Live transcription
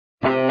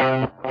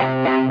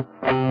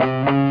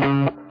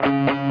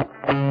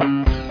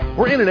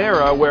in an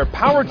era where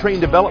powertrain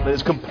development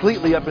is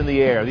completely up in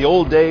the air. The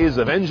old days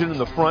of engine in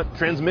the front,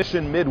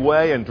 transmission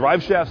midway, and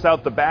drive shafts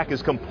out the back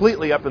is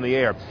completely up in the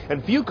air.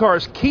 And few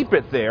cars keep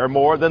it there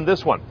more than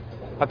this one.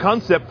 A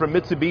concept from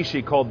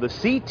Mitsubishi called the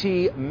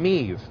CT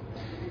MiEV.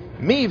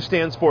 MiEV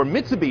stands for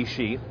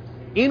Mitsubishi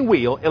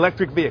In-Wheel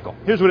Electric Vehicle.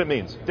 Here's what it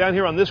means. Down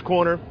here on this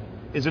corner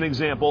is an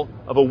example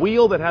of a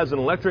wheel that has an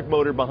electric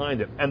motor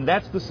behind it. And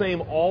that's the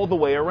same all the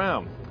way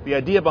around. The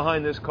idea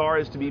behind this car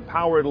is to be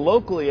powered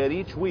locally at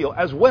each wheel,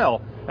 as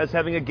well as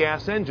having a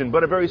gas engine,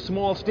 but a very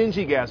small,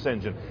 stingy gas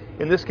engine.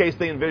 In this case,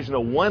 they envision a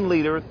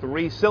 1-liter,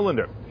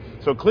 3-cylinder.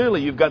 So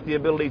clearly, you've got the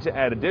ability to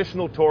add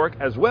additional torque,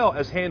 as well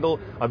as handle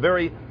a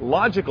very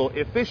logical,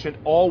 efficient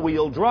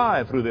all-wheel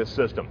drive through this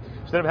system.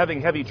 Instead of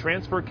having heavy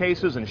transfer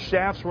cases and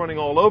shafts running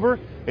all over,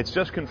 it's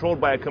just controlled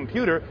by a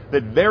computer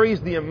that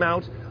varies the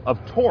amount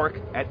of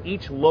torque at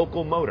each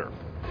local motor.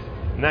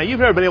 Now, you've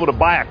never been able to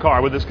buy a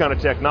car with this kind of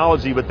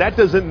technology, but that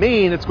doesn't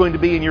mean it's going to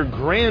be in your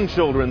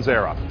grandchildren's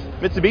era.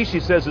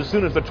 Mitsubishi says as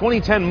soon as the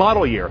 2010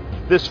 model year,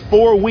 this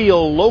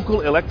 4-wheel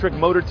local electric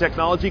motor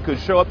technology could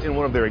show up in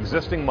one of their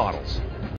existing models.